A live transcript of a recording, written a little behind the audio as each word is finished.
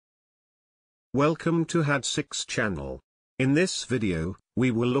Welcome to had6 channel. In this video,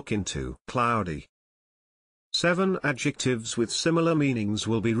 we will look into cloudy. 7 adjectives with similar meanings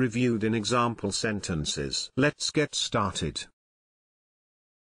will be reviewed in example sentences. Let's get started.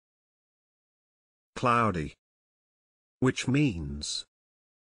 Cloudy, which means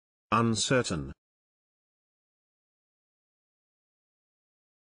uncertain.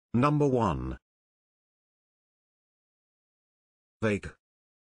 Number 1. Vague,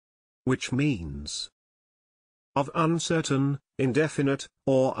 which means of uncertain, indefinite,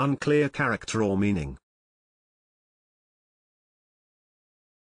 or unclear character or meaning.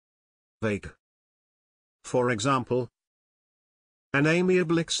 Vague. For example, an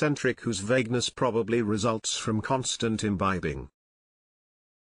amiable eccentric whose vagueness probably results from constant imbibing.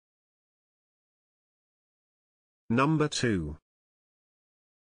 Number 2.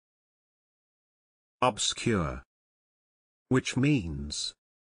 Obscure, which means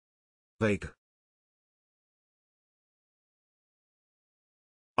vague.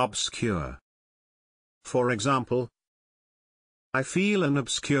 Obscure. For example, I feel an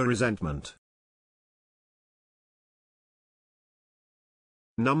obscure resentment.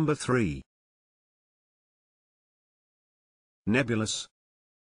 Number 3. Nebulous,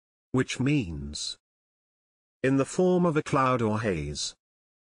 which means in the form of a cloud or haze.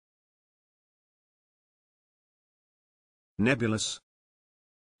 Nebulous.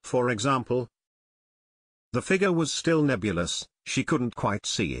 For example, the figure was still nebulous, she couldn't quite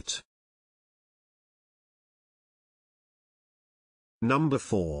see it. Number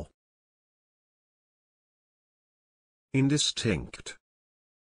 4. Indistinct,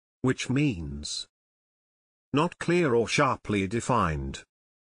 which means not clear or sharply defined.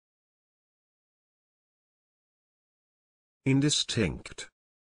 Indistinct.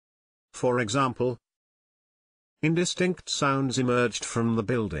 For example, indistinct sounds emerged from the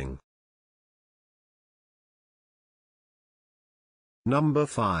building. Number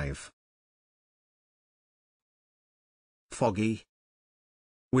 5. Foggy,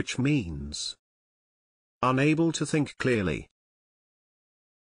 which means unable to think clearly.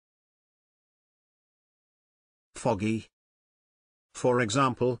 Foggy. For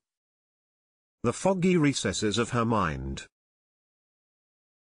example, the foggy recesses of her mind.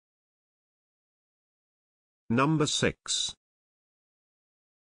 Number 6.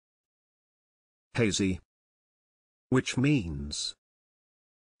 Hazy, which means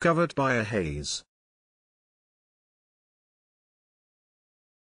covered by a haze.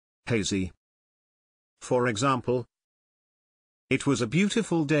 Hazy. For example, it was a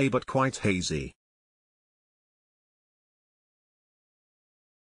beautiful day but quite hazy.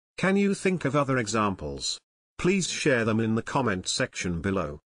 Can you think of other examples? Please share them in the comment section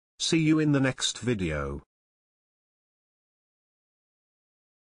below. See you in the next video.